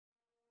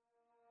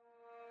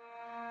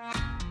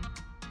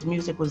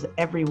Music was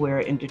everywhere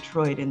in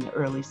Detroit in the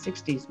early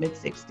 60s, mid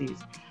 60s,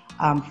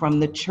 from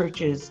the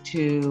churches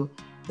to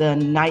the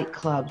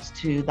nightclubs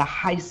to the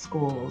high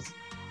schools.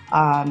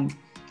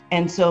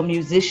 And so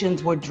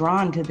musicians were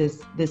drawn to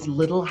this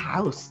little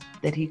house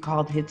that he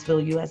called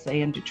Hitsville,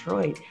 USA in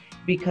Detroit,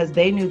 because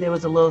they knew there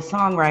was a little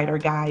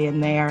songwriter guy in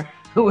there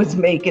who was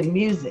making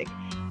music.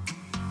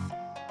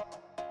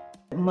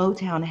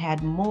 Motown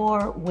had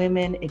more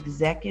women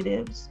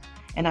executives,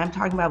 and I'm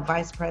talking about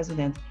vice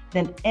presidents,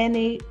 than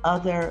any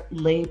other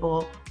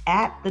label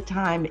at the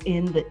time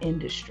in the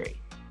industry.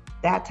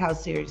 That's how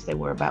serious they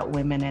were about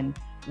women and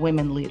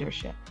women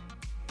leadership.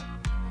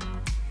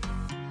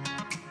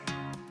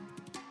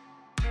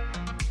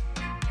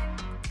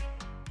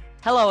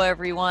 Hello,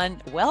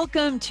 everyone.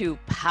 Welcome to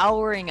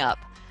Powering Up,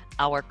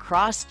 our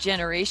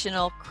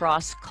cross-generational,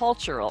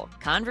 cross-cultural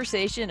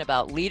conversation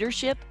about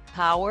leadership,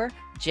 power,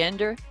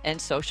 gender, and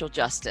social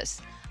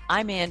justice.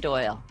 I'm Ann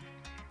Doyle.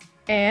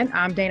 And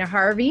I'm Dana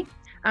Harvey.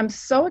 I'm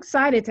so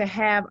excited to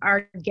have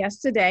our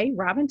guest today,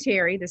 Robin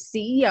Terry, the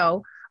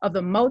CEO of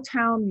the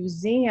Motown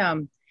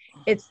Museum.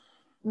 It's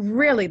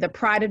really the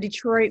pride of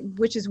Detroit,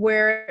 which is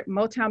where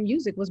Motown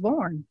music was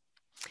born.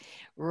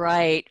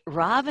 Right.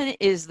 Robin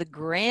is the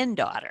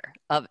granddaughter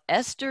of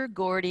Esther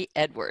Gordy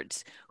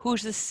Edwards,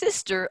 who's the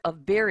sister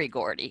of Berry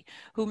Gordy,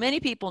 who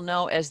many people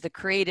know as the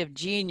creative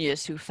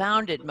genius who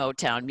founded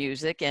Motown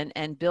Music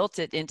and built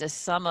it into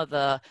some of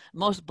the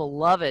most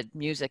beloved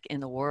music in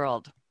the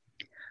world.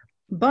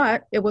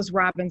 But it was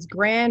Robin's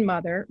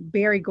grandmother,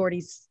 Berry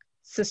Gordy's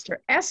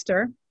sister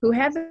Esther, who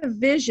had the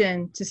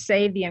vision to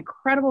save the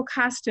incredible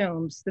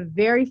costumes, the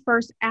very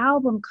first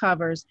album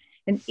covers,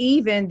 and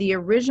even the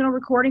original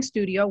recording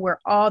studio where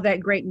all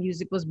that great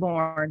music was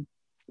born.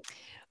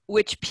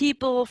 Which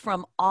people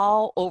from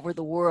all over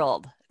the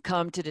world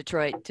come to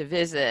Detroit to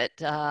visit.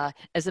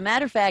 As a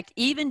matter of fact,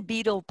 even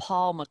Beatle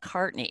Paul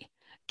McCartney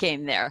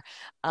came there.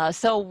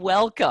 So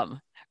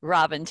welcome,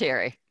 Robin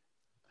Terry.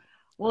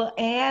 Well,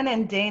 Ann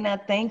and Dana,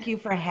 thank you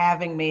for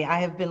having me. I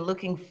have been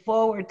looking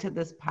forward to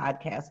this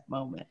podcast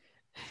moment.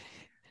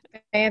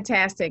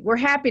 Fantastic. We're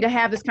happy to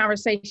have this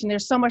conversation.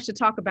 There's so much to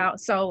talk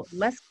about. So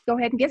let's go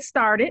ahead and get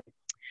started.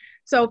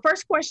 So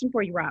first question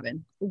for you,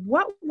 Robin.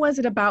 What was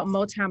it about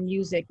Motown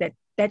music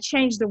that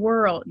changed the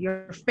world?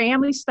 Your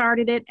family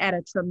started it at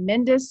a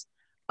tremendous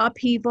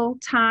upheaval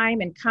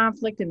time and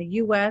conflict in the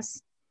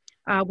U.S.,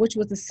 which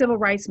was the civil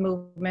rights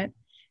movement,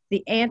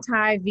 the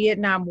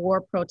anti-Vietnam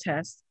War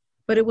protests.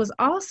 But it was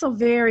also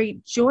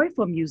very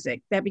joyful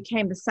music that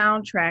became the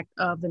soundtrack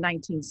of the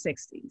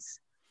 1960s.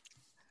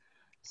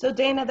 So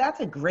Dana, that's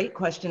a great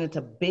question. It's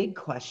a big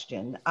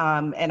question.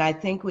 And I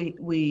think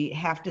we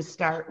have to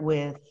start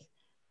with,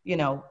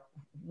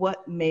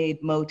 what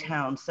made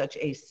Motown such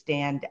a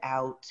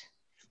standout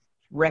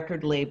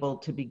record label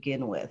to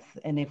begin with.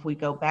 And if we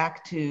go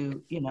back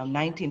to,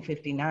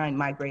 1959,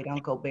 my great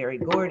uncle, Berry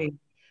Gordy,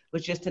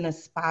 was just an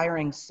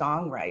aspiring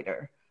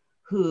songwriter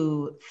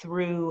who,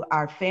 through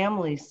our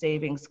family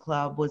savings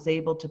club, was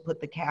able to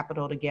put the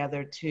capital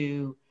together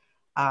to,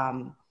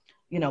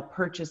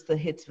 purchase the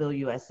Hitsville,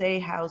 USA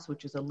house,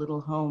 which is a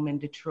little home in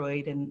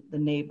Detroit in the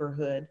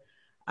neighborhood,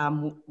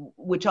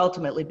 which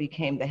ultimately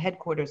became the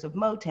headquarters of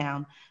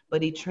Motown.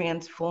 But he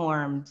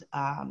transformed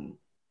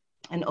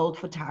an old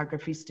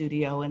photography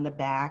studio in the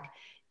back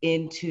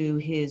into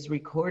his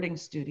recording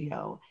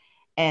studio.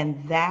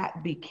 And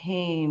that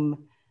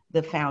became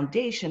the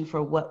foundation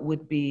for what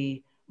would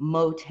be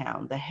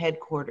Motown, the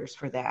headquarters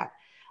for that.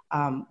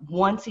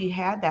 Once he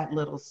had that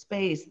little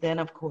space, then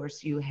of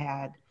course you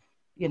had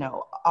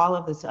all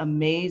of this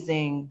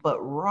amazing but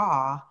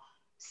raw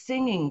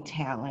singing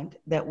talent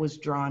that was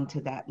drawn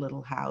to that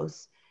little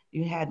house.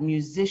 You had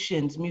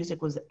musicians,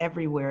 music was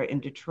everywhere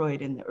in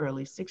Detroit in the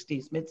early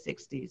 60s, mid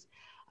 60s,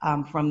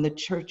 from the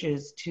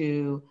churches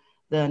to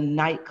the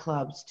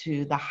nightclubs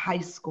to the high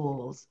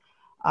schools.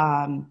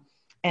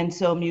 And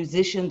so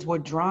musicians were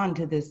drawn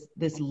to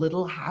this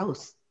little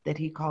house that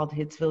he called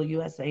Hitsville,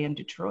 USA in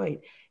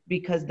Detroit,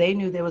 because they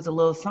knew there was a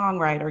little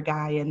songwriter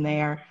guy in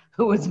there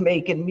who was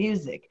making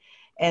music.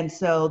 And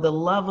so the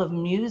love of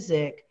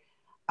music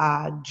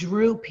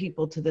drew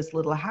people to this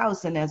little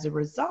house. And as a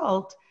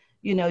result,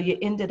 you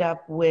ended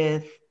up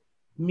with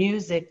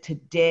music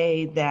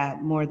today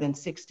that more than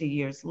 60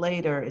 years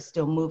later is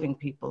still moving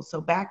people.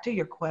 So back to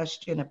your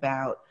question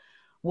about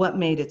what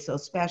made it so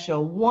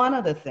special, one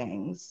of the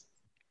things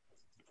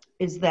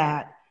is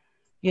that,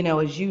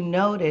 as you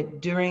noted,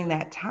 during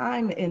that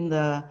time in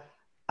the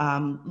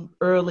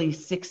early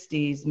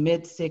 60s,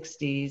 mid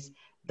 60s,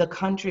 the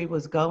country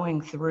was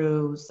going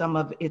through some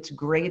of its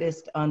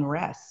greatest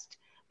unrest.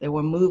 There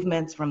were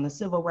movements from the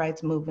civil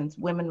rights movements,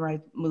 women's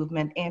rights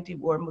movement,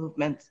 anti-war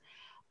movements.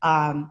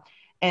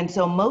 And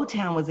so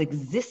Motown was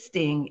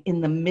existing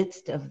in the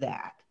midst of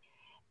that.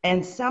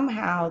 And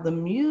somehow the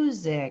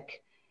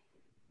music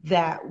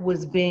that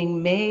was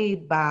being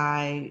made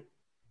by,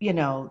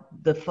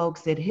 the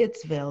folks at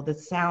Hitsville, the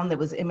sound that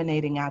was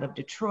emanating out of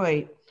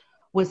Detroit,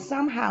 was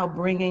somehow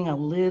bringing a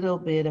little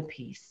bit of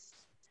peace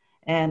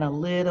and a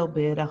little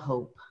bit of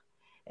hope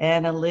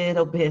and a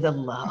little bit of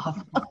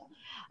love.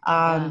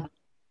 Yeah.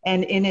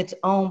 And in its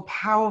own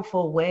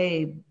powerful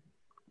way,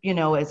 you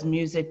know, as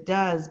music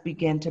does,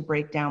 begin to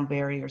break down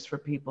barriers for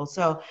people.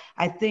 So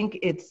I think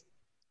it's,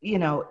 you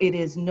know, it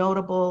is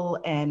notable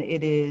and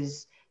it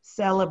is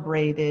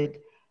celebrated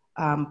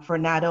for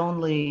not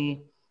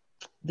only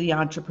the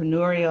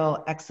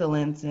entrepreneurial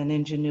excellence and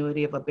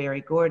ingenuity of a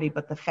Berry Gordy,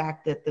 but the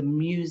fact that the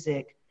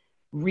music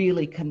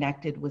really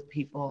connected with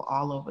people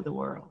all over the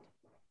world.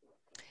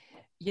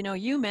 You know,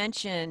 you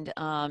mentioned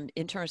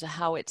in terms of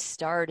how it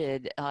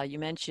started, you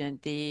mentioned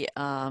the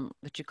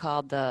what you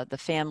called the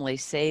Family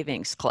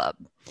Savings Club.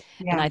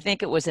 And Yeah. I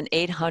think it was an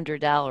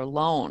 $800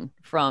 loan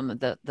from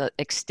the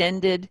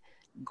extended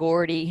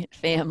Gordy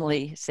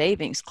Family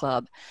Savings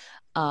Club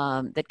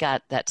that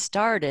got that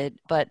started.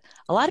 But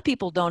a lot of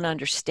people don't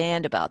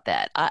understand about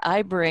that.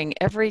 I bring,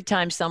 every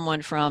time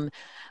someone from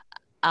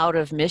out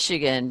of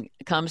Michigan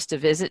comes to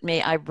visit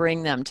me, I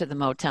bring them to the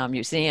Motown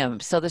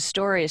Museum. So the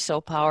story is so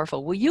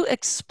powerful. Will you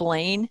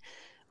explain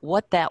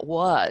what that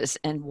was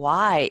and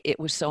why it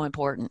was so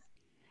important?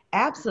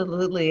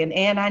 Absolutely. And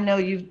Ann, I know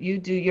you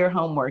do your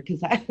homework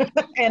because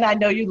and I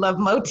know you love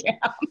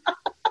Motown.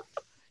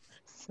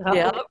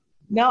 Yeah. So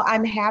no,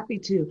 I'm happy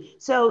to.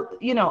 So,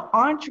 you know,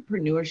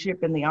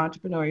 entrepreneurship and the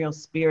entrepreneurial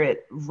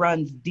spirit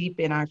runs deep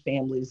in our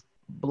family's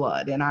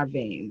blood, in our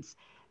veins.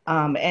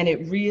 And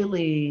it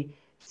really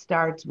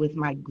starts with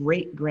my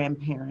great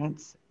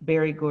grandparents,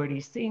 Berry Gordy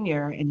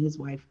Sr. and his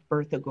wife,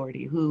 Bertha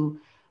Gordy, who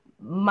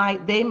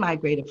they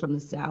migrated from the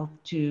South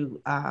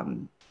to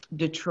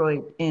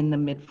Detroit in the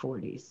mid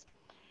 40s.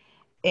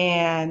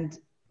 And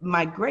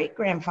my great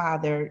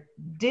grandfather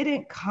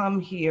didn't come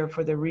here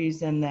for the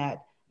reason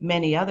that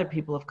many other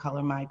people of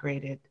color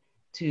migrated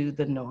to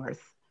the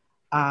North.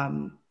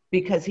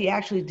 Because he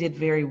actually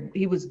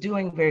he was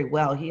doing very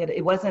well.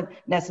 It wasn't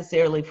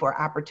necessarily for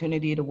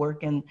opportunity to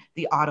work in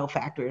the auto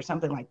factory or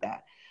something like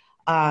that.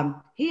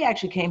 He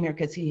actually came here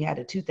because he had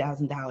a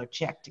 $2,000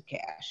 check to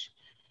cash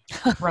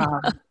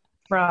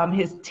from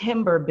his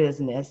timber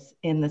business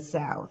in the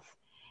South.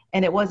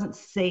 And it wasn't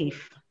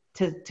safe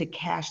to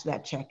cash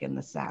that check in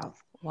the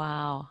South.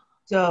 Wow.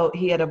 So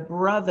he had a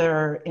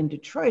brother in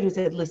Detroit who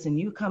said, listen,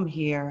 you come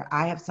here.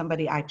 I have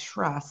somebody I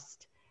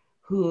trust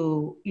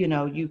who, you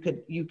know, you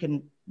can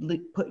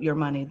put your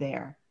money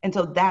there. And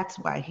so that's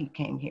why he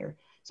came here.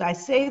 So I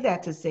say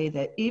that to say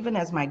that even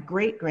as my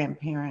great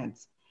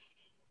grandparents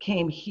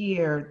came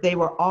here, they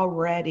were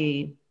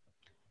already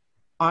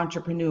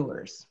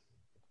entrepreneurs.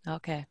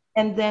 Okay.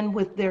 And then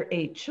with their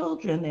 8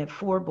 children, they had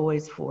 4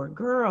 boys, 4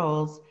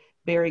 girls,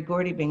 Berry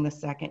Gordy being the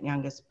second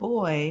youngest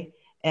boy,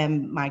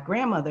 and my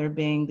grandmother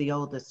being the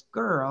oldest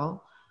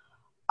girl.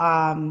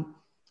 They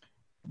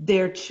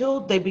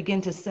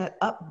begin to set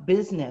up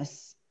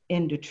business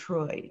in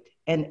Detroit,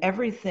 and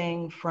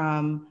everything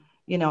from,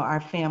 you know, our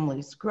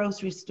family's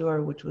grocery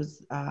store, which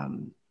was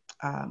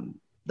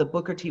the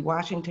Booker T.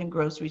 Washington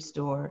grocery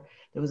store.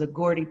 There was a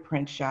Gordy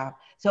print shop.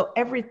 So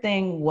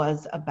everything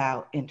was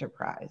about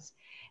enterprise.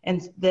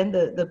 And then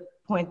the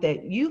point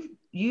that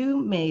you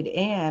made,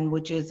 Ann,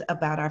 which is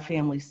about our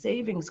family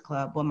savings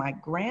club. Well, my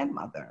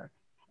grandmother,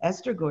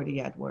 Esther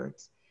Gordy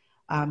Edwards,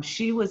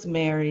 she was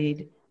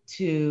married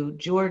to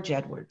George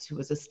Edwards, who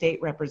was a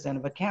state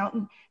representative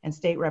accountant and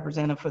state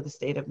representative for the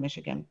state of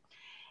Michigan.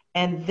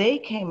 And they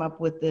came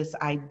up with this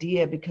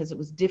idea because it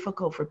was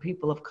difficult for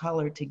people of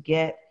color to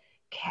get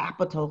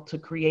capital to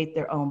create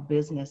their own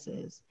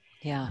businesses.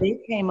 Yeah. They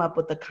came up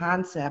with the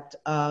concept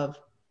of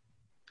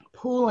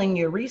pooling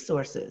your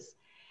resources.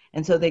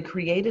 And so they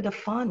created a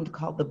fund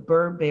called the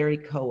Burr-Berry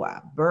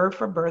Co-op. Burr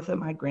for Bertha,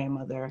 my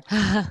grandmother,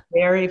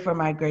 Berry for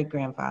my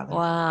great-grandfather.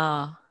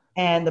 Wow.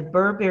 And the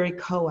Burr-Berry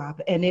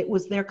Co-op, and it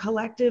was their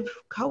collective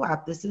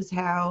co-op. This is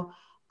how,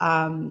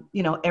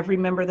 you know, every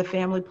member of the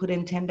family put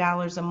in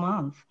 $10 a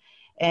month.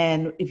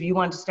 And if you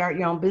wanted to start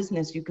your own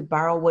business, you could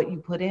borrow what you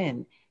put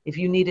in. If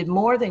you needed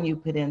more than you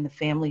put in, the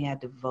family had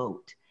to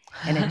vote.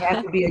 And it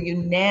had to be a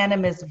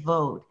unanimous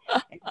vote.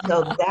 And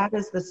so that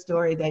is the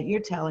story that you're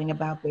telling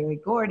about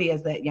Berry Gordy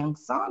as that young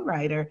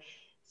songwriter,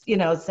 you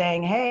know,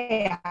 saying,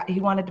 hey,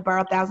 he wanted to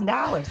borrow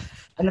 $1,000.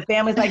 And the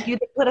family's like, you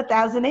didn't put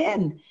 1,000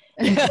 in.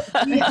 And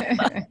he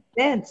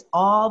convinced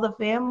all the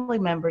family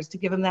members to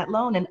give him that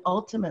loan. And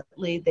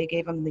ultimately, they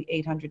gave him the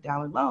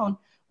 $800 loan,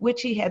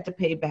 which he had to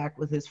pay back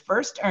with his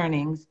first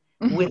earnings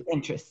with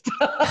interest.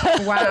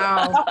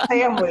 Wow.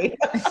 Family.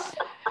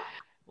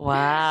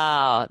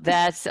 Wow.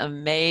 That's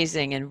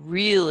amazing and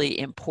really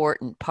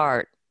important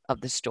part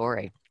of the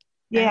story.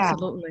 Yeah.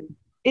 Absolutely.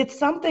 It's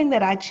something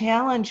that I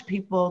challenge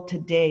people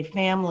today,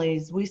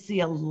 families. We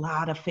see a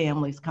lot of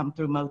families come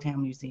through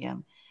Motown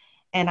Museum.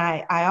 And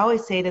I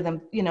always say to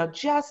them, you know,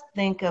 just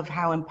think of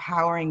how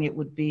empowering it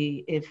would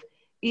be if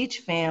each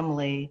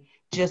family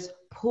just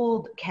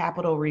pooled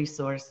capital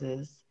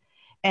resources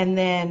and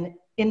then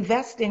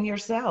invest in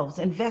yourselves,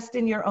 invest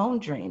in your own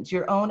dreams,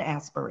 your own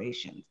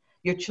aspirations,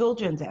 your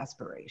children's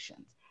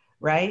aspirations,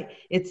 right?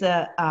 It's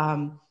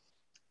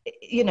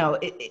you know,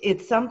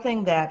 it's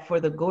something that for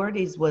the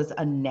Gordys was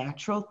a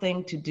natural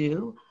thing to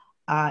do.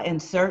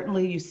 And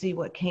certainly you see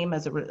what came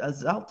as a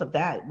result of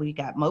that. We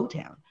got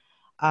Motown.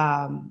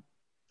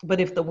 But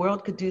if the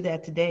world could do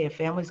that today, if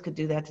families could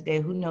do that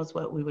today, who knows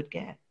what we would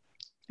get?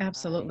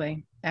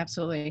 Absolutely.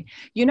 Absolutely.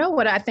 You know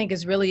what I think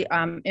is really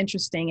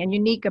interesting and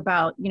unique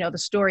about, the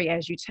story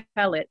as you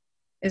tell it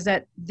is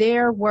that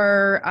there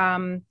were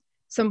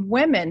some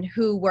women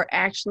who were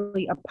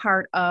actually a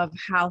part of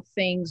how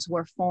things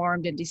were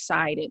formed and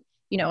decided,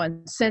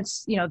 and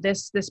since,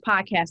 this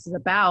podcast is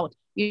about,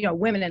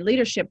 women in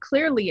leadership,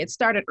 clearly it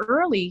started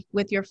early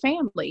with your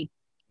family.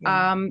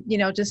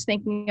 Yeah. Just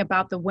thinking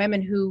about the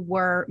women who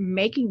were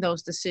making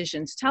those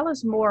decisions. Tell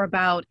us more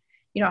about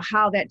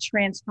how that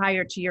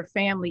transpired to your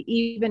family,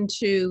 even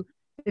to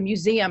the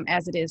museum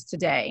as it is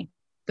today,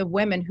 the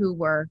women who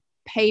were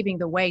paving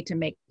the way to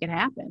make it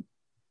happen.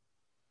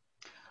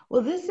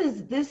 Well, this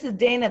is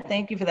Dana,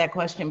 thank you for that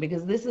question,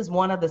 because this is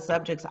one of the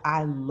subjects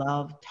I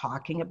love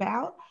talking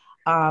about.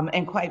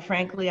 And quite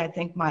frankly, I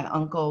think my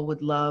uncle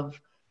would love,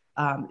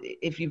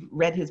 if you've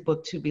read his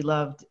book, To Be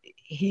Loved,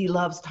 he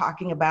loves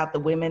talking about the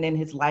women in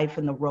his life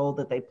and the role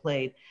that they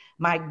played.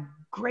 My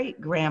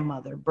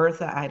great-grandmother,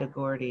 Bertha Ida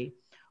Gordy,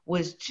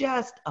 was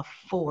just a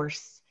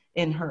force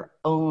in her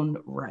own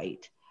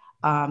right.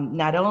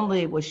 Not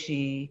only was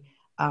she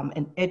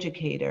an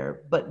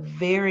educator, but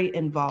very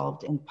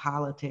involved in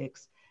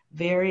politics,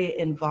 very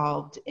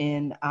involved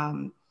in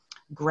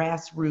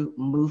grassroots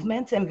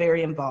movements, and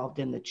very involved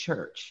in the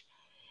church.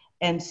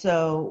 And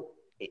so,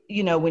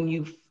 when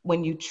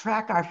you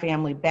track our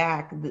family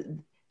back,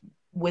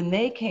 when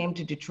they came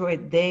to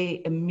Detroit,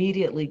 they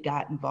immediately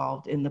got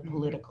involved in the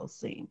political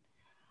scene.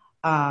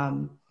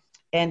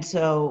 And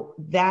so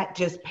that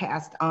just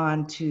passed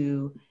on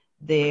to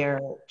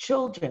their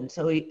children.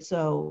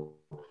 So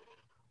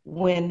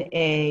when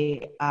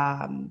a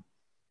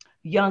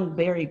young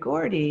Berry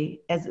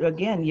Gordy, as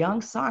again,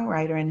 young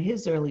songwriter in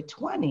his early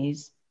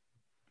 20s,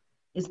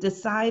 is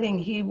deciding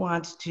he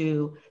wants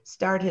to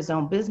start his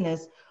own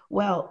business,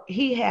 well,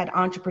 he had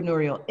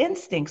entrepreneurial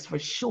instincts for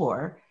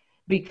sure,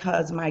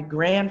 because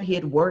he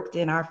had worked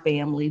in our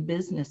family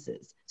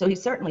businesses. So he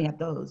certainly had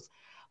those.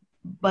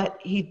 But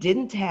he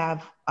didn't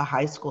have a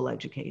high school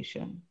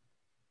education,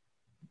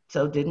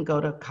 so didn't go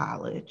to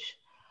college.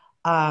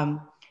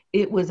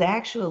 It was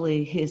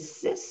actually his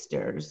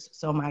sisters,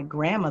 so my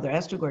grandmother,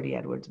 Esther Gordy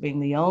Edwards, being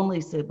the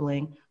only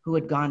sibling who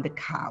had gone to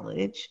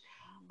college,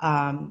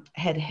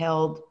 had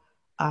held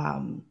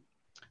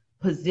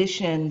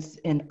positions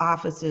in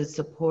offices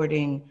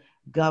supporting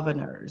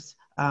governors,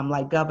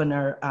 like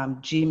Governor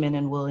G.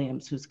 Minnan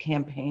Williams, whose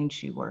campaign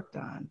she worked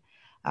on.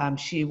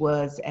 She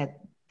was at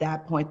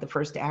that point the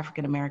first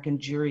African-American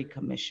jury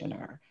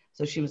commissioner.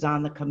 So she was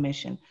on the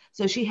commission.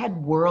 So she had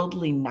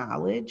worldly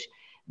knowledge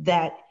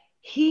that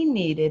he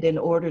needed in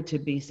order to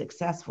be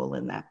successful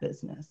in that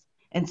business.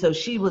 And so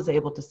she was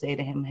able to say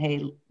to him,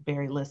 hey,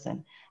 Berry,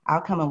 listen,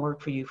 I'll come and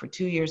work for you for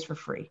 2 years for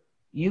free.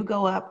 You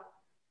go up,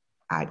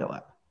 I go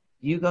up.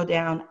 You go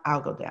down,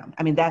 I'll go down.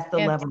 I mean, that's the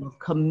level of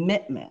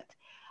commitment.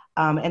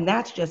 And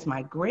that's just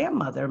my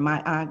grandmother.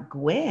 My Aunt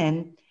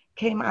Gwen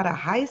came out of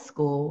high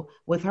school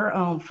with her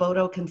own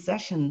photo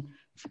concession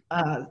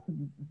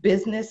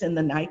business in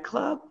the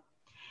nightclub.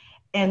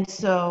 And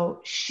so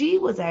she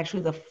was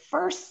actually the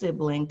first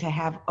sibling to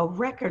have a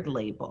record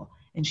label,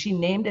 and she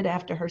named it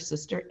after her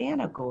sister,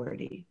 Anna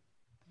Gordy.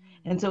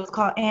 And so it's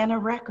called Anna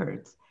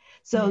Records.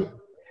 So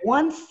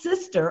one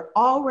sister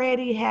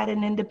already had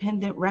an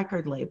independent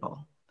record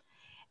label.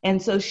 And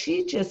so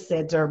she just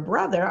said to her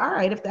brother, all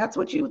right, if that's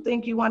what you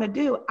think you want to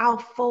do, I'll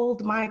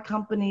fold my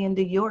company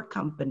into your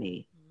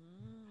company.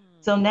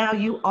 So now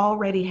you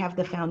already have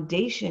the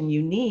foundation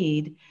you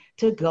need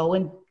to go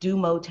and do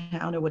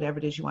Motown or whatever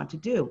it is you want to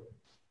do.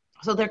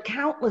 So there are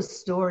countless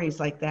stories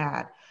like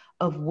that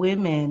of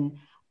women.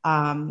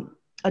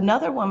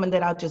 Another woman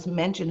that I'll just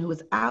mention who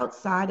was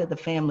outside of the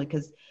family,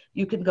 because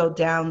you can go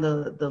down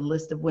the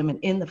list of women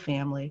in the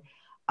family.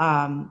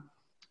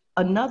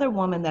 Another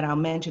woman that I'll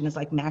mention is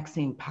like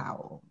Maxine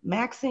Powell.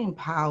 Maxine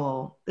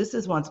Powell, this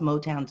is once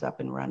Motown's up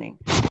and running.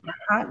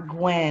 Aunt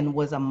Gwen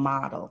was a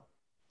model.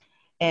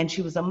 And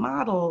she was a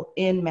model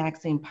in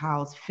Maxine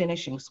Powell's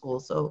finishing school.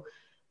 So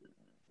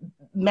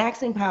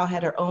Maxine Powell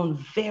had her own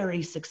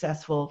very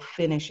successful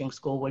finishing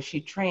school where she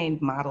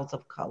trained models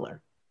of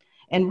color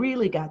and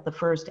really got the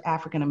first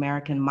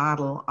African-American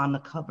model on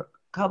the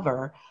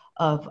cover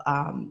of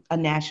a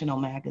national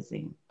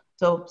magazine.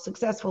 So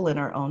successful in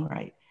her own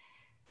right.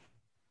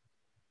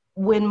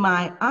 When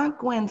my Aunt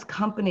Gwen's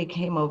company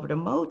came over to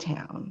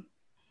Motown,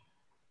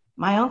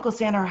 my uncle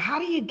said to her, how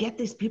do you get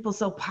these people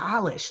so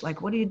polished?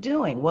 Like, what are you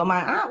doing? Well,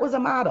 my aunt was a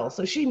model,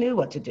 so she knew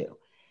what to do.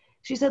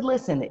 She said,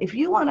 listen, if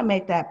you want to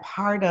make that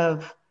part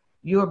of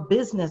your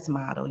business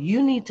model,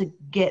 you need to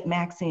get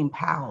Maxine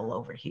Powell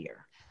over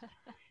here.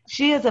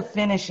 She is a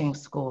finishing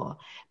school.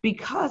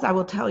 Because I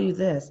will tell you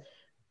this,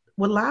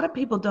 what a lot of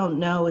people don't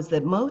know is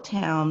that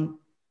Motown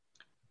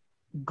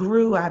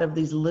grew out of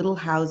these little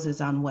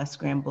houses on West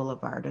Grand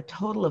Boulevard, a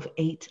total of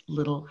 8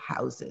 little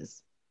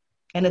houses.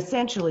 And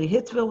essentially,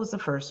 Hitsville was the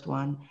first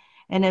one.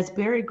 And as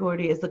Berry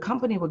Gordy, as the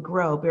company would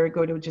grow, Berry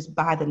Gordy would just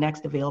buy the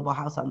next available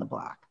house on the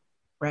block,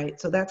 right?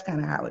 So that's kind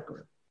of how it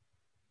grew.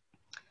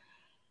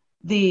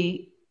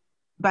 the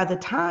by the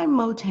time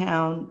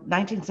Motown,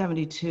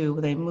 1972,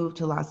 when they moved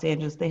to Los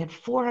Angeles, they had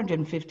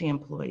 450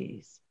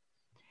 employees.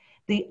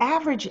 The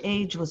average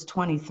age was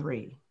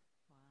 23.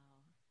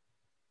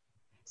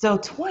 So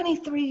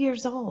 23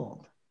 years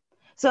old.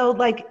 So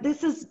like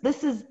this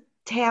is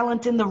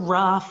talent in the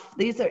rough.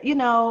 These are,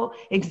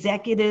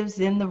 executives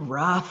in the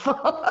rough.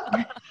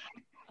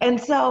 And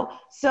so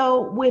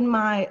when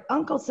my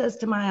uncle says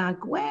to my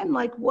Aunt Gwen,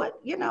 like, what,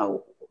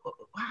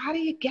 how do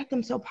you get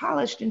them so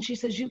polished? And she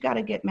says, you got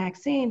to get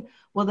Maxine.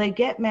 Well, they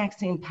get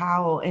Maxine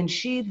Powell, and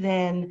she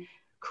then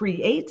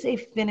creates a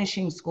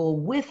finishing school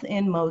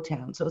within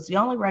Motown. So it's the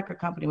only record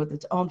company with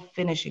its own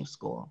finishing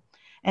school.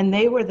 And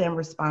they were then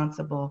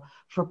responsible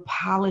for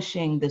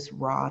polishing this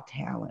raw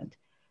talent.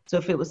 So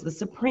if it was the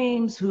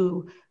Supremes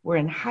who were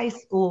in high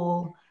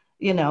school,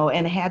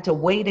 and had to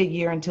wait a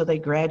year until they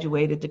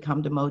graduated to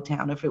come to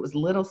Motown, if it was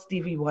little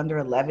Stevie Wonder,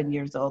 11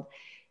 years old,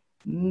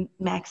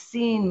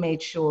 Maxine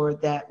made sure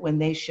that when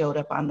they showed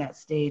up on that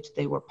stage,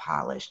 they were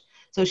polished.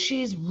 So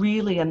she's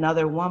really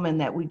another woman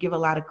that we give a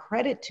lot of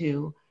credit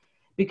to,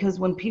 because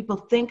when people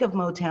think of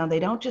Motown, they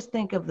don't just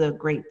think of the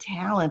great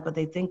talent, but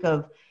they think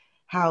of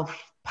how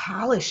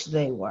polished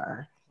they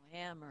were.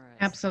 Glamorous.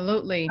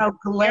 Absolutely. How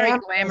Very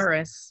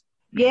glamorous.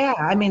 Yeah,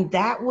 I mean,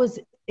 that was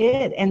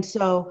it. And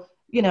so,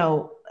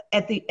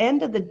 at the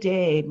end of the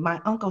day,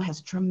 my uncle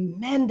has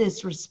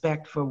tremendous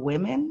respect for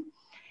women.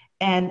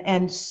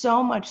 And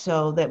so much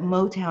so that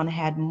Motown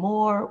had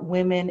more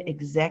women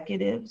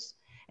executives,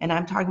 and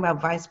I'm talking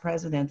about vice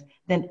presidents,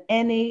 than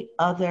any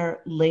other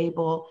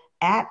label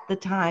at the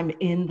time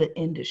in the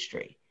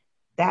industry.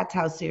 That's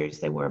how serious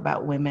they were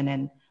about women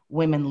and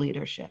women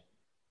leadership.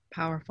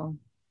 Powerful.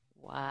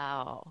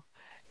 Wow.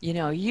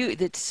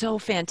 It's so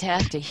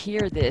fantastic to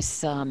hear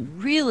this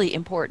really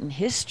important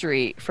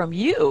history from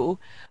you,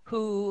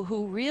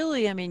 who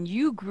really,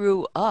 you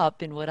grew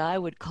up in what I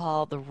would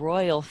call the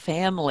royal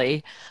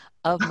family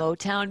of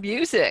Motown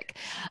music.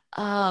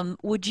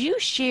 Would you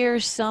share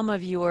some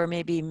of your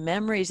maybe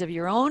memories of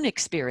your own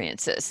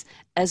experiences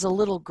as a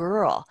little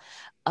girl,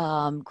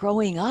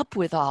 growing up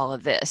with all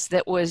of this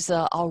that was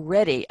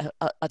already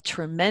a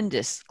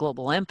tremendous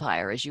global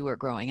empire as you were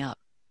growing up?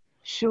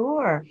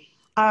 Sure.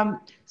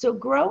 So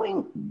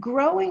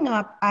growing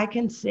up, I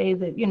can say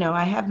that,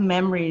 I have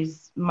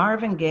memories.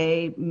 Marvin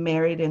Gaye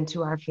married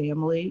into our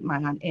family. My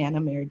Aunt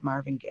Anna married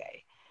Marvin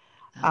Gaye.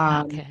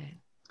 Okay.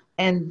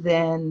 And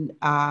then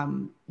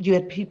you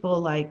had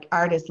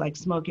artists like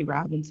Smokey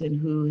Robinson,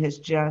 who has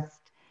just,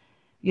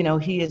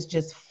 he is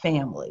just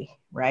family,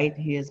 right?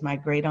 He is my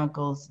great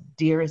uncle's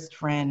dearest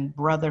friend,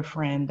 brother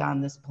friend on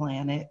this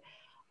planet.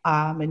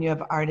 And you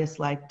have artists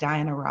like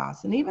Diana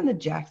Ross and even the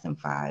Jackson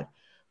Five,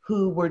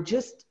 who were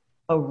just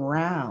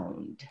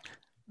around.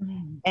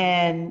 Mm.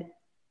 And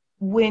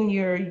when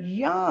you're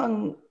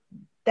young,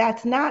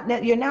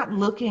 you're not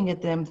looking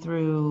at them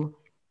through,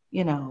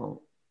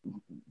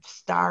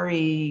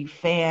 starry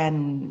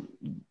fan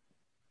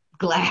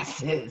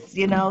glasses,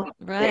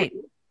 Right.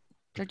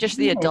 They're just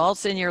the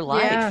adults in your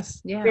life.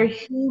 Yes, yeah. They're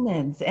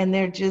humans, and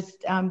they're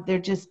just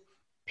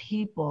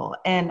people.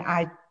 And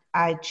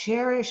I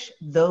cherish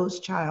those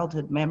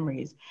childhood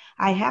memories.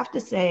 I have to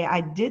say, I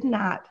did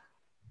not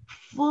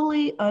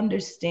fully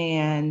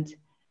understand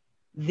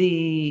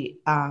the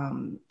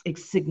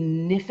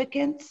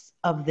significance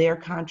of their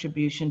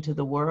contribution to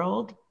the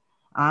world,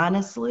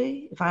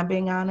 honestly, if I'm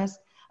being honest,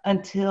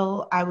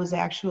 until I was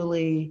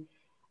actually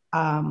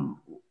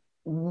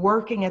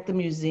working at the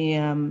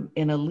museum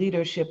in a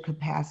leadership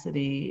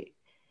capacity.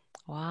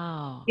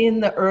 Wow. In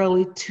the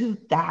early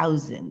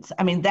 2000s.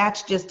 I mean,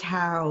 that's just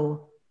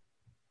how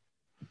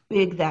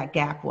big that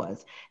gap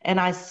was. And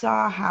I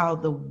saw how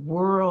the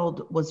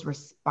world was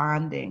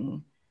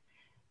responding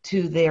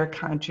to their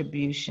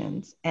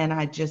contributions. And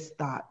I just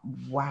thought,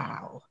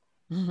 wow.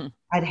 Mm-hmm.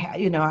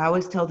 I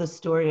always tell the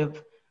story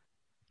of,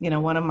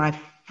 one of my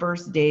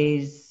first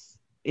days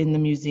in the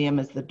museum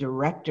as the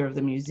director of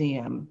the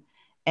museum,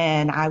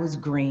 and I was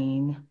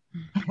green.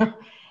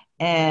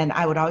 And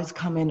I would always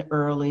come in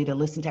early to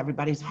listen to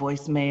everybody's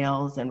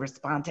voicemails and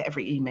respond to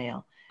every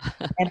email.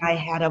 And I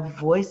had a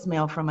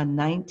voicemail from a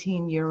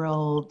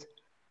 19-year-old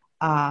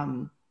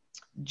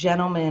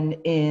gentleman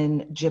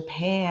in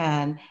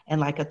Japan and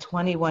like a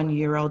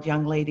 21-year-old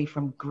young lady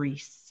from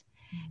Greece.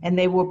 And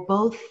they were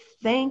both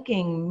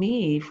thanking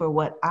me for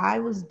what I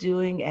was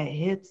doing at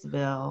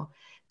Hitsville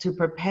to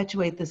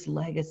perpetuate this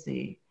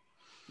legacy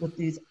with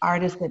these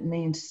artists that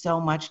mean so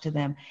much to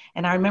them.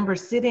 And I remember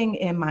sitting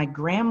in my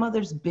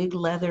grandmother's big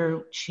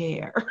leather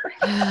chair.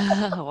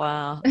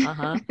 Wow.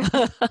 Uh-huh.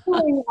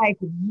 Feeling like,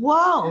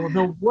 whoa,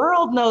 the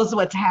world knows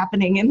what's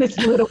happening in this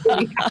little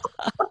bitty house.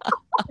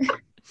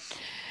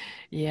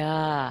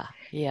 Yeah,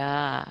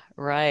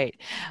 right.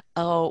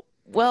 Oh,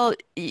 well,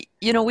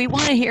 we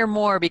want to hear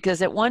more,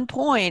 because at one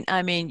point,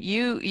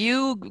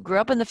 you grew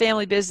up in the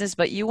family business,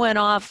 but you went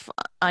off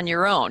on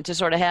your own to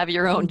sort of have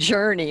your own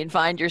journey and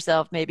find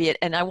yourself maybe.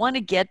 And I want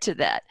to get to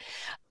that.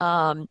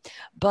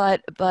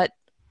 But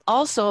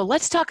also,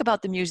 let's talk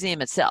about the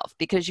museum itself,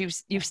 because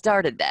you've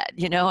started that,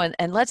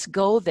 and let's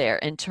go there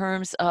in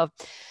terms of,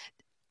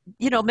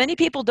 many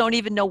people don't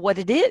even know what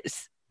it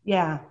is.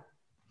 Yeah,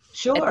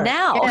 sure.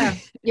 Now.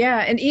 Yeah.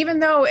 And even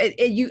though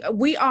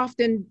we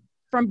often,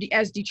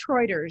 as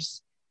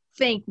Detroiters,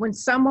 think when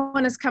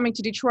someone is coming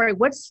to Detroit,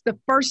 what's the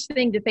first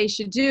thing that they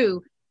should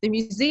do? The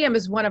museum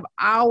is one of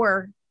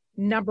our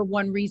number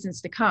one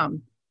reasons to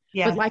come.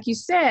 Yeah. But like you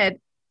said,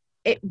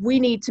 we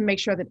need to make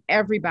sure that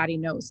everybody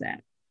knows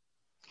that.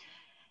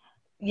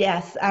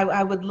 Yes,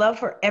 I would love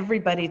for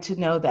everybody to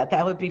know that.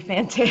 That would be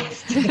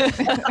fantastic.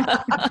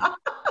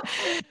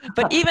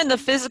 But even the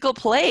physical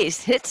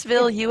place,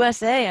 Hitsville,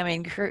 USA, I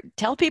mean,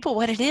 tell people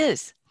what it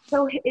is.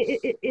 So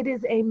it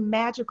is a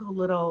magical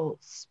little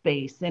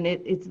space, and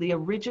it's the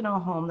original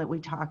home that we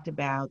talked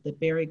about that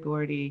Berry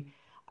Gordy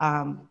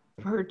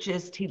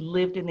purchased. He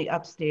lived in the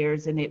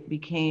upstairs, and it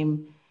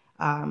became,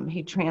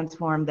 he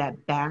transformed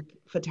that back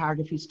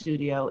photography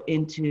studio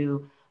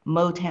into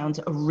Motown's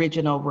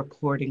original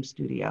recording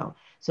studio.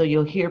 So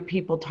you'll hear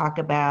people talk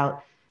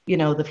about,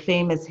 the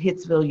famous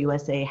Hitsville,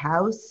 USA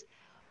house,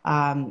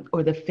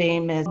 or the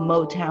famous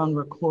Motown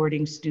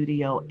Recording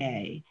Studio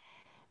A.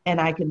 And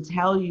I can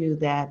tell you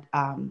that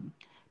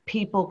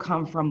people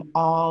come from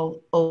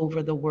all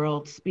over the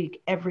world,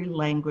 speak every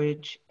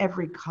language,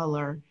 every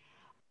color.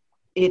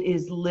 It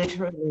is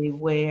literally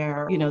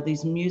where,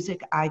 these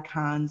music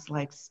icons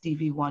like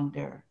Stevie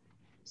Wonder,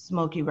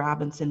 Smokey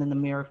Robinson and the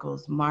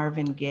Miracles,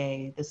 Marvin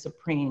Gaye, the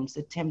Supremes,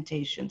 the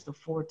Temptations, the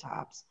Four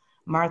Tops,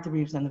 Martha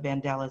Reeves and the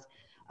Vandellas.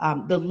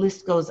 The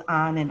list goes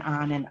on and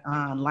on and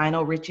on.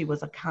 Lionel Richie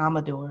was a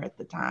Commodore at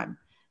the time.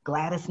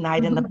 Gladys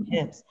Knight and the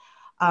Pips.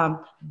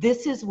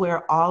 This is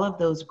where all of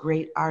those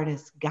great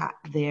artists got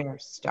their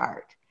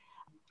start.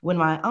 When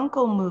my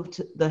uncle moved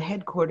to the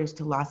headquarters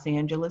to Los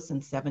Angeles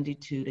in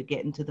 '72 to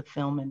get into the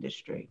film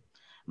industry,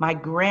 my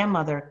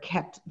grandmother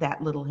kept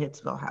that little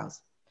Hitsville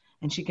house,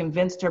 and she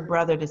convinced her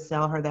brother to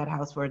sell her that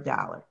house for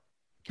 $1.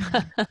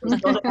 Sold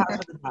the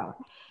house for $1.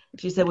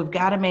 She said, we've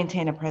got to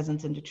maintain a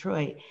presence in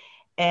Detroit.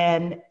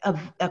 And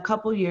a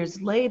couple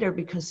years later,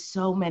 because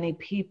so many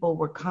people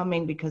were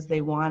coming because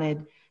they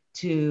wanted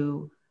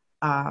to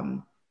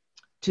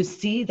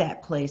see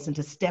that place and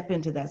to step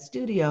into that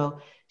studio,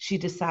 she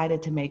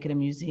decided to make it a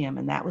museum.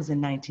 And that was in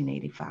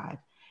 1985.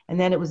 And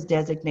then it was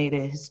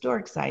designated a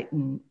historic site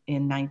in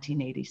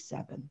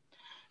 1987.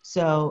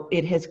 So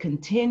it has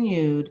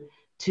continued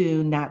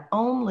to not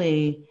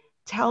only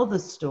tell the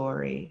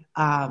story,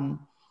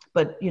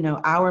 but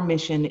our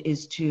mission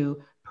is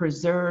to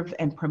preserve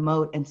and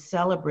promote and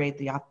celebrate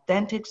the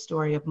authentic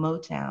story of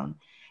Motown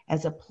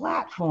as a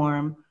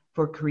platform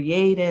for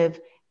creative,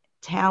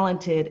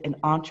 talented, and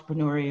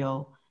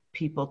entrepreneurial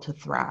people to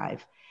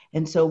thrive.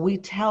 And so we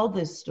tell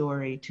this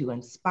story to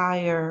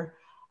inspire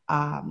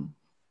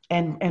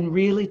and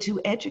really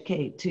to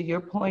educate, to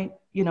your point,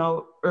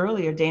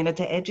 earlier, Dana,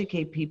 to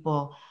educate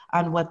people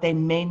on what they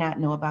may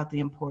not know about the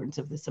importance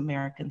of this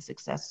American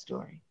success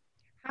story.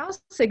 How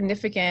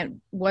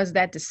significant was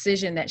that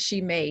decision that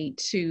she made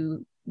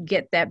to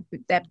get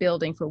that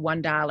building for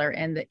 $1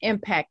 and the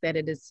impact that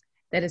it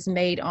is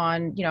made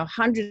on,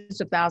 hundreds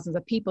of thousands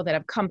of people that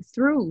have come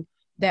through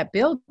that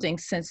building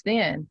since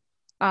then?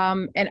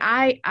 And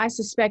I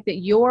suspect that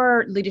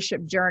your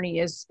leadership journey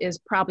is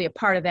probably a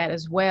part of that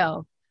as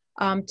well.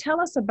 Tell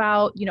us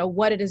about,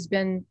 what it has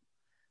been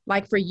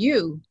like for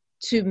you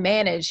to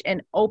manage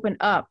and open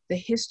up the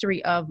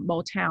history of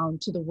Motown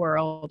to the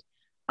world,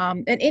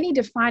 and any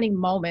defining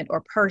moment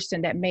or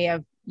person that may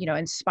have,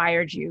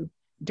 inspired you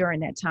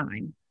during that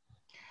time.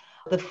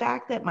 The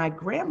fact that my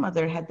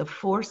grandmother had the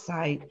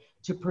foresight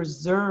to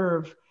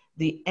preserve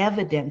the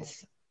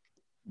evidence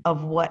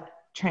of what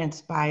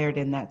transpired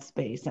in that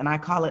space. And I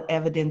call it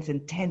evidence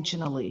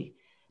intentionally,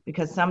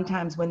 because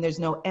sometimes when there's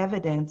no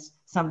evidence,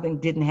 something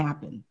didn't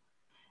happen.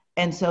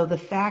 And so the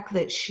fact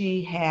that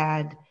she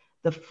had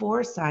the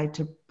foresight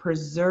to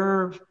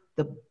preserve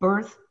the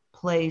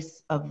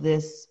birthplace of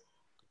this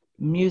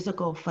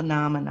musical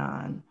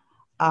phenomenon,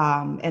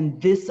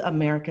 and this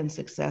American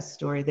success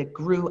story that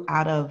grew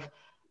out of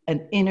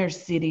an inner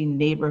city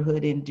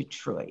neighborhood in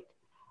Detroit,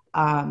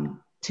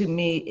 to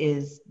me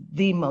is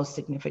the most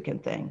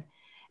significant thing.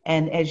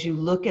 And as you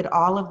look at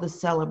all of the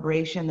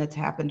celebration that's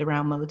happened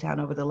around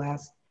Motown over the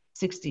last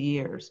 60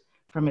 years,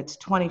 from its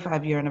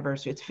 25-year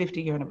anniversary, its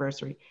 50-year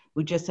anniversary,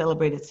 we just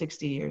celebrated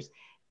 60 years.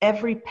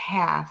 Every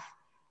path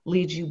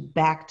leads you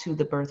back to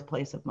the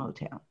birthplace of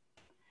Motown.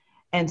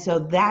 And so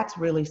that's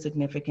really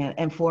significant.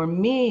 And for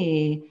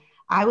me,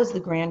 I was the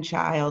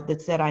grandchild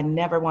that said I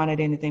never wanted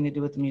anything to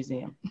do with the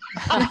museum.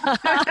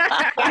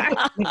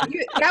 That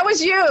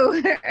was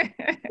you.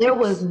 There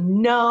was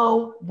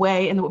no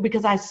way, and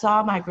because I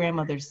saw my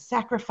grandmother's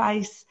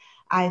sacrifice,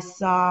 I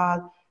saw,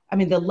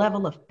 the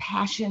level of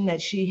passion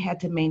that she had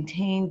to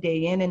maintain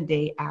day in and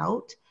day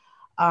out,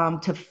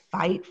 to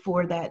fight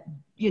for that,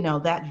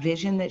 that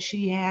vision that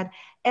she had.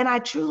 And I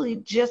truly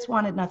just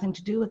wanted nothing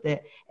to do with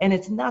it. And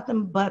it's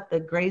nothing but the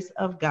grace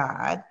of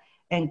God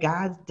and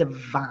God's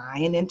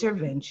divine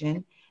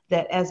intervention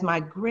that as my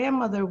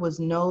grandmother was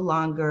no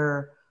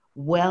longer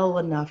well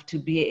enough to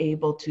be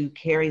able to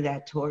carry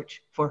that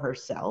torch for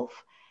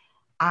herself,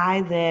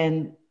 I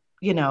then,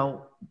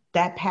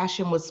 that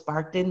passion was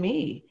sparked in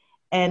me.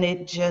 And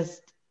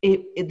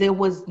there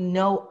was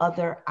no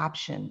other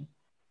option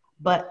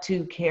but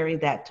to carry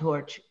that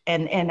torch.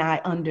 And I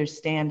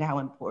understand how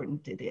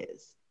important it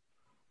is.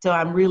 So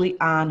I'm really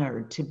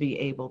honored to be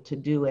able to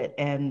do it.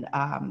 And,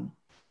 and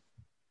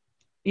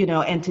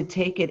to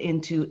take it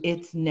into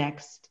its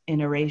next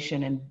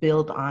iteration and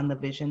build on the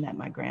vision that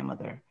my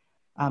grandmother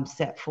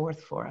set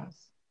forth for us.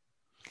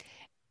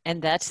 And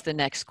that's the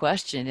next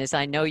question is,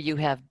 I know you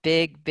have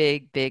big,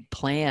 big, big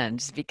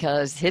plans,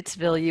 because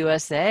Hitsville,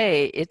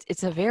 USA,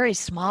 it's a very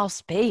small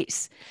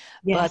space,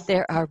 yes, but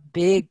there are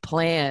big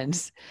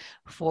plans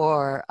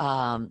for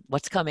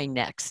what's coming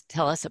next.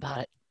 Tell us about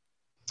it.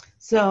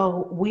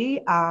 So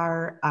we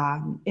are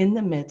in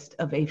the midst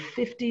of a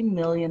 $50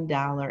 million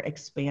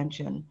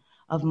expansion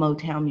of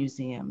Motown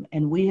Museum,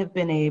 and we have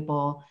been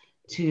able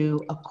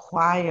to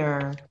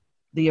acquire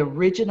the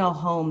original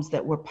homes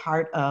that were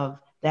part of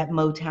that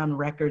Motown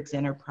Records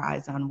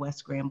enterprise on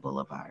West Grand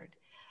Boulevard.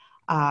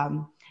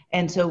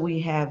 And so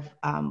we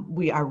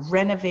are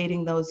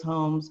renovating those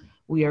homes.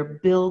 We are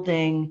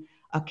building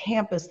a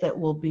campus that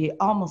will be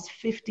almost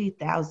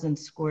 50,000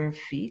 square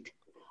feet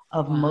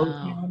of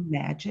Motown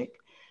magic.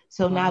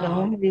 So not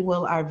only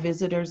will our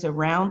visitors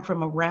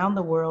from around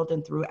the world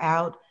and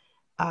throughout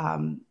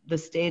the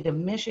state of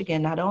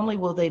Michigan, not only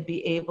will they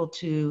be able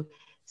to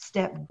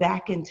step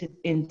back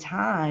in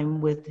time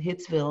with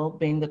Hitsville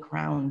being the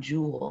crown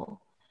jewel.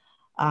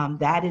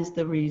 That is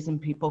the reason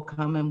people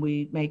come, and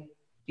we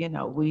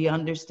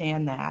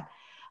understand that.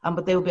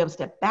 But they will be able to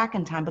step back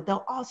in time, but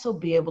they'll also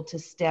be able to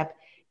step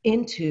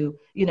into,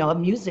 a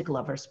music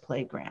lover's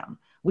playground.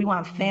 We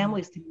want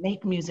families to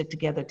make music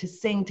together, to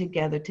sing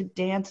together, to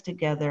dance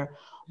together,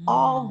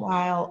 all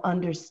while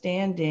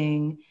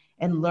understanding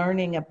and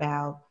learning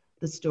about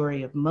the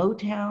story of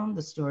Motown,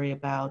 the story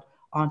about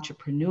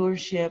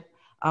entrepreneurship,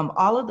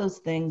 all of those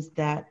things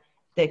that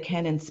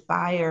can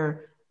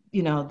inspire,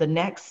 the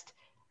next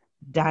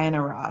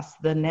Diana Ross,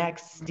 the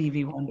next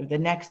Stevie Wonder, the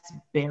next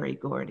Berry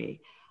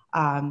Gordy.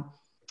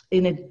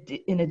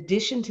 In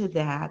addition to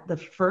that, the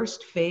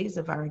first phase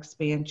of our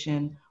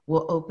expansion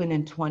will open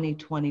in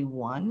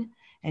 2021,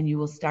 and you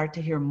will start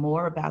to hear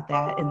more about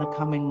that in the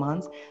coming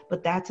months.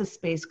 But that's a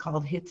space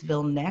called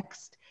Hitsville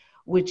Next,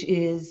 which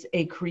is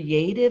a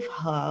creative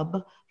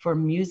hub for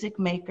music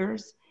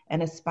makers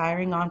and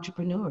aspiring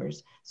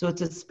entrepreneurs. So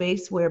it's a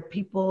space where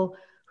people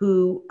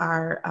who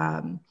are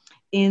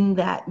in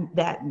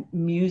that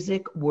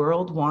music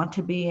world, want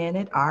to be in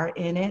it, are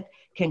in it,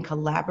 can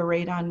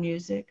collaborate on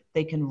music.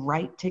 They can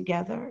write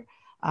together.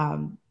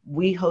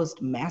 We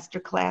host master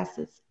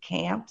classes,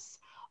 camps,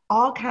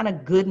 all kind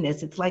of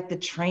goodness. It's like the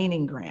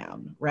training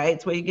ground, right?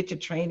 It's where you get your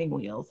training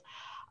wheels.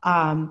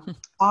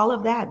 All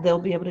of that they'll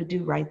be able to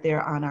do right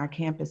there on our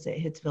campus at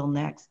Hitsville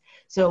Next.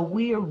 So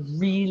we are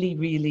really,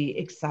 really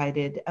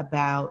excited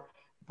about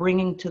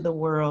bringing to the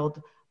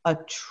world a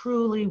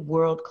truly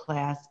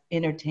world-class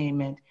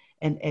entertainment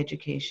and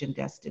education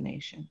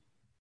destination.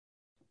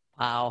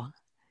 Wow.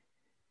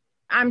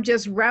 I'm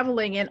just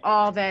reveling in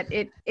all that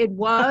it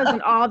was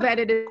and all that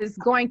it is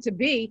going to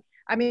be.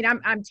 I mean,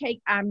 I'm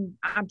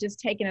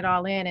just taking it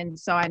all in, and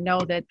so I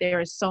know that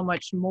there is so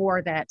much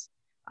more that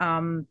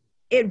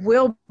it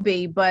will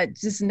be. But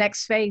this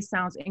next phase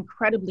sounds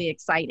incredibly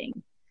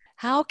exciting.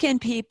 How can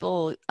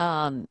people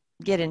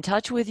get in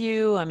touch with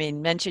you? I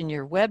mean, mention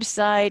your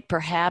website.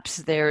 Perhaps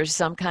there's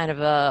some kind of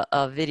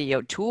a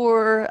video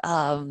tour.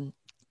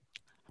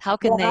 How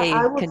can they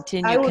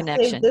continue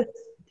connection? Say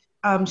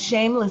this,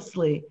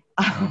 shamelessly.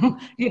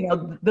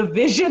 The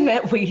vision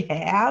that we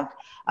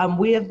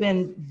have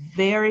been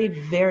very,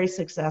 very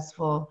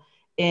successful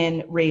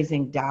in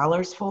raising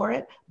dollars for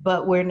it,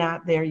 but we're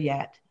not there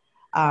yet.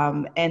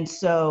 And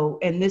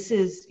this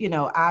is,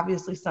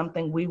 obviously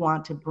something we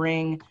want to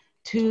bring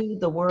to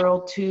the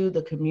world, to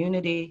the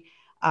community,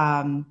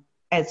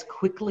 as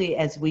quickly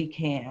as we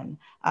can.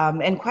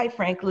 And quite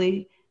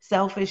frankly,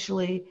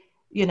 selfishly,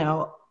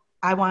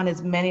 I want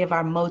as many of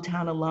our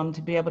Motown alum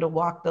to be able to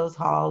walk those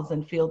halls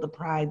and feel the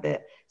pride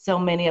that so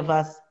many of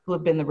us who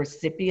have been the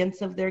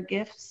recipients of their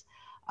gifts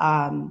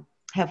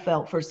have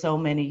felt for so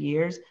many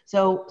years.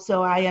 So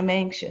I am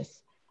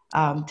anxious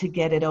to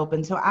get it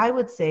open. So I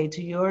would say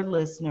to your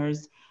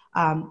listeners,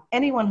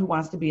 anyone who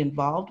wants to be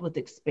involved with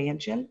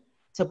expansion,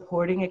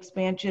 supporting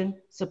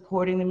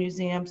the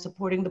museum,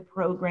 supporting the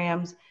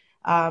programs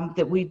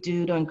that we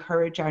do to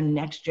encourage our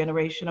next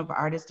generation of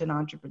artists and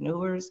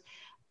entrepreneurs,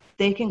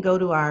 they can go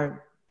to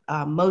our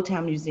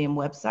Motown Museum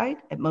website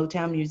at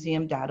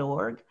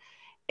motownmuseum.org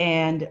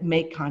and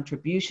make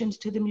contributions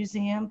to the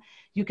museum.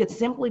 You could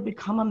simply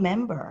become a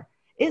member.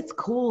 It's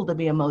cool to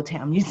be a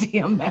Motown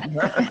Museum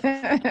member.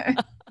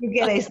 You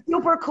get a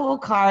super cool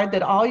card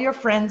that all your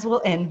friends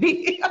will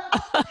envy.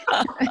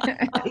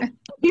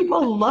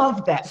 People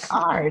love that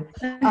card.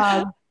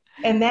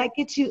 And that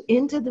gets you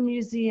into the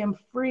museum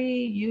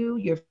free,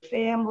 your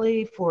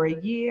family, for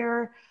a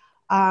year.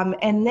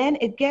 And then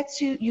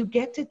you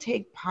get to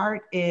take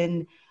part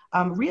in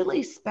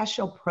really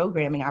special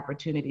programming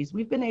opportunities.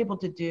 We've been able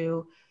to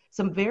do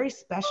some very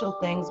special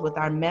things with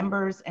our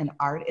members and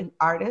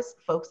artists,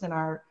 folks in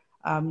our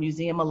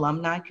museum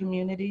alumni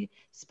community,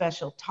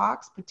 special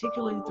talks,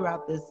 particularly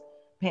throughout this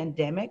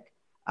pandemic,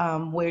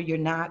 where you're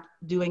not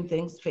doing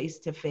things face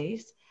to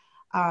face.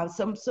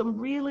 Some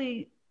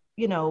really,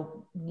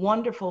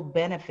 wonderful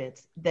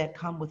benefits that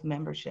come with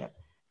membership.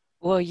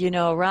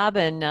 Well,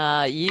 Robin,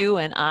 you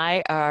and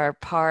I are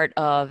part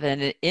of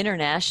an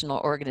international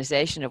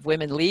organization of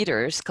women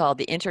leaders called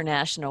the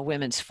International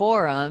Women's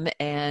Forum.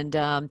 And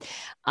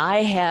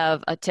I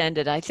have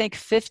attended, I think,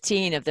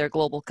 15 of their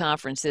global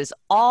conferences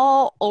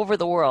all over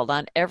the world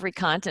on every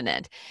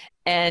continent.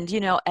 And,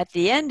 at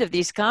the end of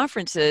these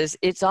conferences,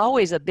 it's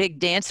always a big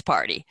dance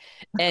party.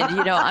 And,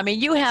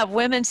 you have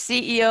women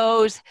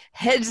CEOs,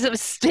 heads of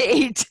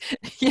state,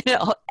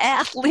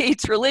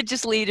 athletes,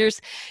 religious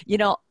leaders,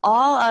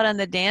 all out on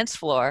the dance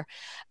floor.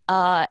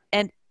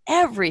 And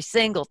every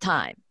single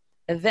time,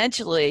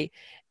 eventually,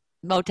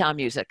 Motown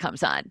music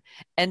comes on.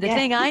 And the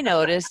thing I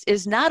noticed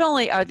is not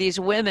only are these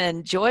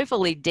women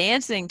joyfully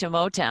dancing to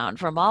Motown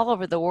from all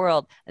over the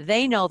world,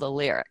 they know the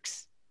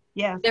lyrics.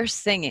 Yeah. They're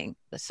singing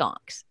the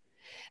songs.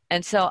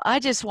 And so I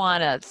just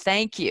want to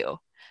thank you,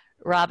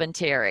 Robin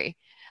Terry,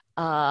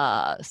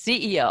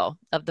 CEO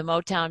of the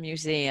Motown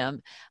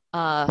Museum,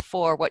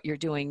 for what you're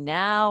doing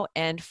now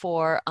and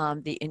for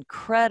the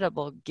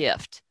incredible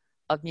gift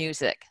of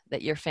music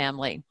that your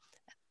family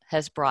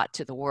has brought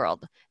to the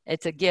world.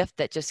 It's a gift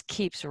that just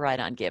keeps right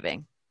on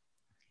giving.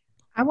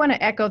 I want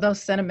to echo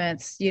those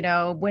sentiments.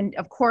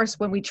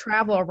 When we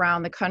travel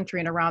around the country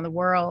and around the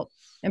world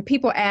and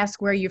people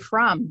ask where you're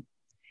from,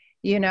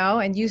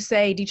 and you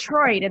say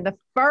Detroit, and the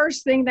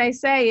first thing they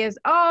say is,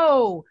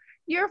 "Oh,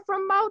 you're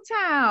from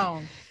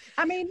Motown."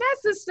 I mean,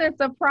 that's a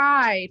sense of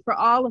pride for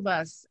all of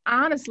us.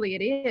 Honestly,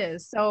 it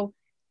is. So,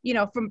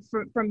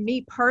 from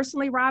me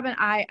personally, Robin,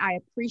 I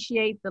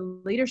appreciate the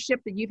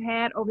leadership that you've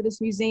had over this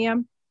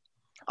museum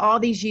all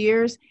these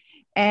years.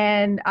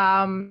 And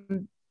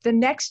the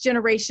next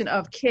generation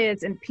of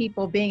kids and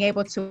people being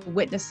able to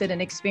witness it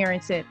and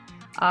experience it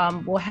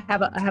will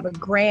have a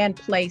grand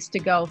place to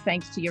go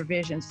thanks to your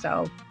vision.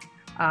 So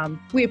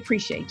we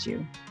appreciate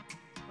you.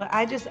 Well,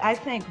 I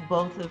thank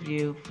both of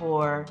you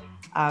for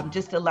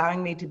just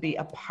allowing me to be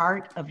a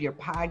part of your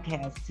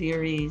podcast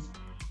series,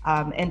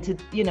 and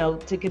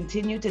to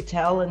continue to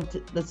tell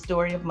the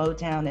story of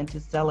Motown and to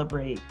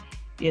celebrate,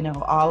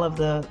 all of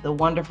the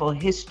wonderful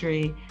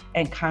history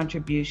and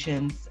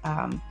contributions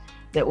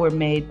that were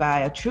made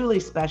by a truly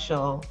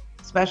special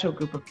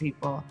group of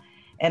people.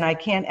 And I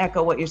can't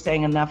echo what you're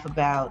saying enough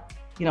about,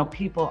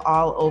 people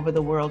all over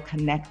the world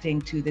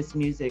connecting to this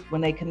music. When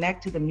they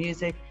connect to the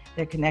music,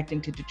 they're connecting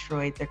to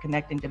Detroit, they're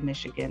connecting to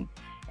Michigan.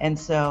 And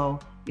so,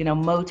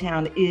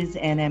 Motown is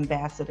an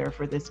ambassador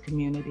for this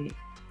community.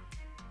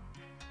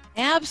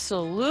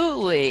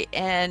 Absolutely.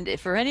 And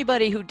for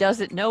anybody who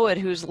doesn't know it,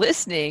 who's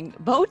listening,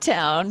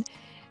 Motown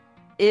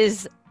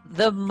is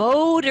the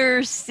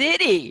Motor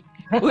City,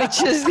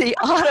 which is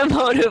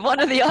one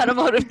of the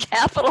automotive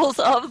capitals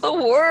of the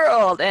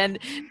world. And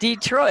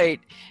Detroit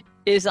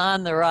is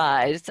on the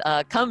rise.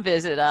 Come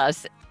visit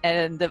us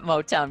and the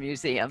Motown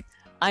Museum.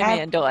 I'm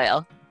Ann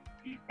Doyle.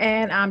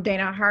 And I'm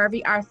Dana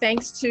Harvey. Our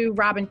thanks to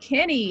Robin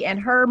Kinney and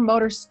her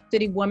Motor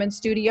City Women's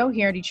Studio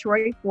here in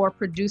Detroit for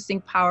producing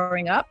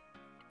Powering Up.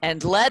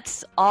 And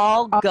let's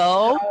all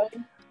go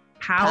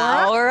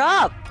power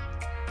up.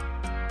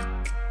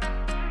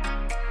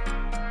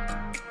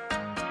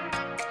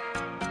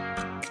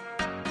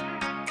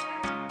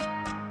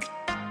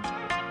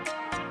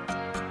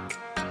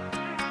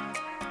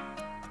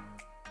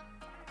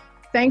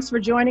 Thanks for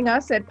joining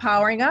us at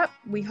Powering Up.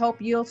 We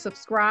hope you'll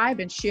subscribe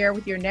and share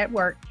with your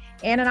network.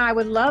 Ann and I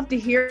would love to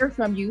hear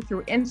from you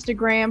through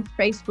Instagram,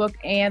 Facebook,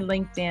 and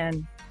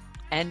LinkedIn.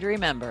 And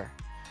remember,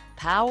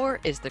 power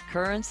is the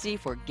currency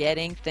for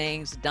getting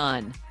things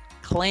done.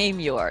 Claim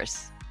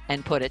yours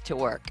and put it to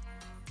work.